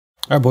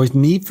All right, boys,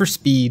 Need for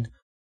Speed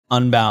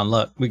Unbound.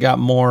 Look, we got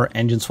more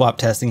engine swap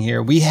testing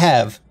here. We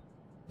have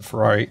the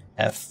Ferrari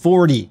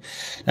F40.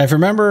 Now, if you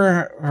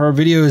remember our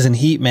videos in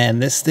Heat, man,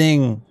 this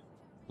thing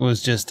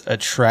was just a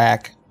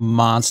track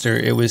monster.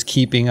 It was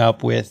keeping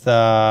up with,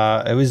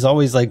 it was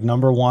always like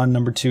number 1,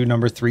 number 2,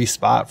 number 3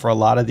 spot for a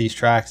lot of these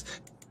tracks.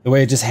 The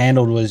way it just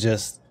handled was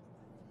just,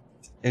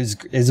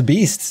 it was a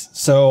beast.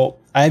 So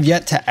I have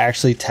yet to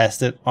actually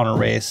test it on a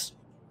race.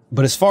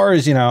 But as far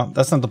as, you know,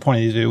 that's not the point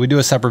of these videos. We do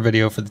a separate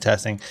video for the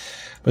testing.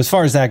 But as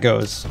far as that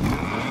goes,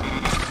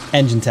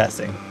 engine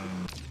testing.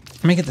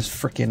 Let me get this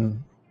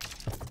freaking...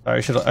 Sorry,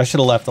 I should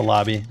have left the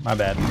lobby. My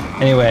bad.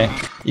 Anyway,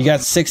 you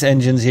got 6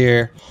 engines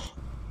here.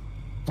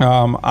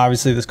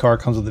 Obviously, this car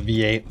comes with a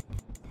V8.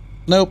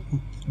 Nope.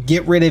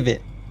 Get rid of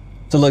it.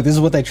 So look, this is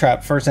what they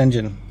trapped. First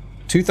engine,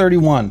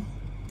 231.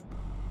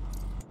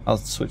 I'll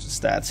switch the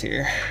stats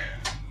here.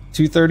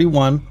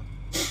 231,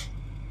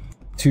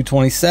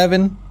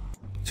 227,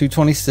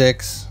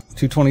 226,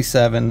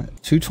 227,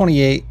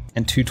 228,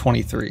 and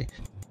 223.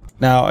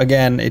 Now,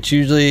 again, it's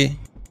usually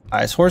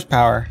highest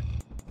horsepower,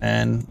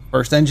 and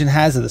first engine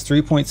has it. It's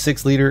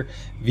 3.6 liter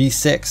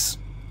V6.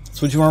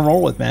 That's what you want to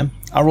roll with, man.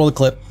 I'll roll the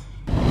clip.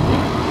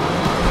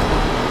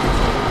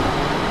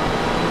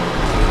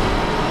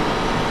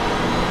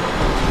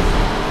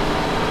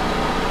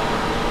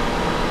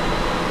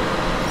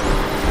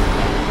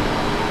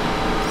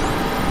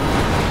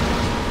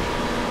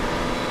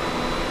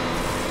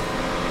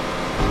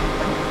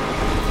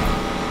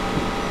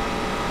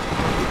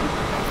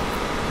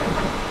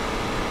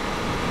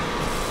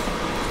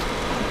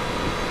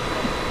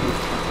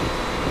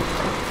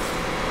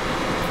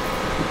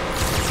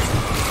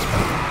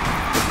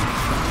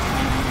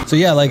 So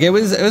yeah, like it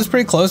was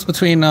pretty close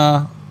between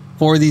 4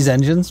 of these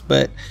engines,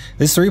 but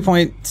this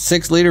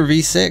 3.6 liter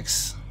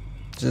V6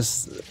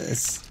 just,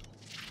 it's,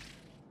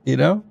 you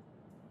know,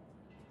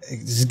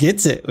 it just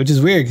gets it, which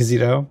is weird because, you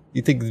know,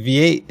 you think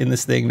V8 in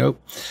this thing,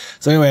 nope.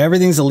 So anyway,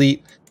 everything's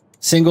elite,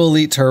 single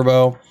elite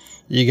turbo.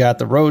 You got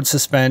the road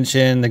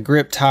suspension, the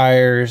grip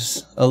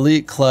tires,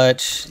 elite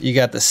clutch. You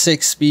got the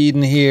 6-speed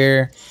in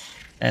here,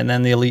 and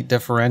then the elite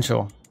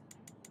differential.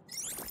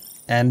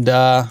 And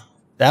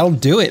that'll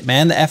do it,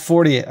 man. The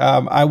F40.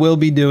 I will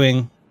be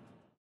doing,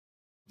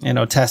 you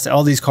know, test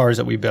all these cars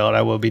that we build.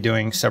 I will be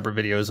doing separate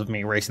videos of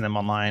me racing them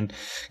online,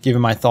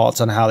 giving my thoughts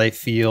on how they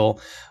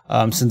feel.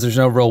 Since there's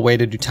no real way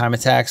to do time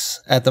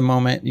attacks at the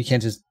moment, you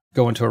can't just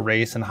go into a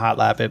race and hot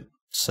lap it.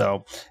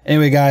 So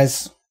anyway,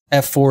 guys,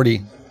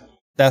 F40.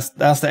 That's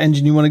the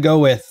engine you want to go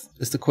with.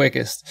 It's the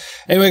quickest.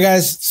 Anyway,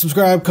 guys,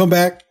 subscribe, come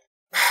back,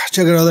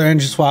 check out other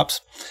engine swaps,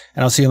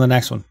 and I'll see you in the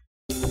next one.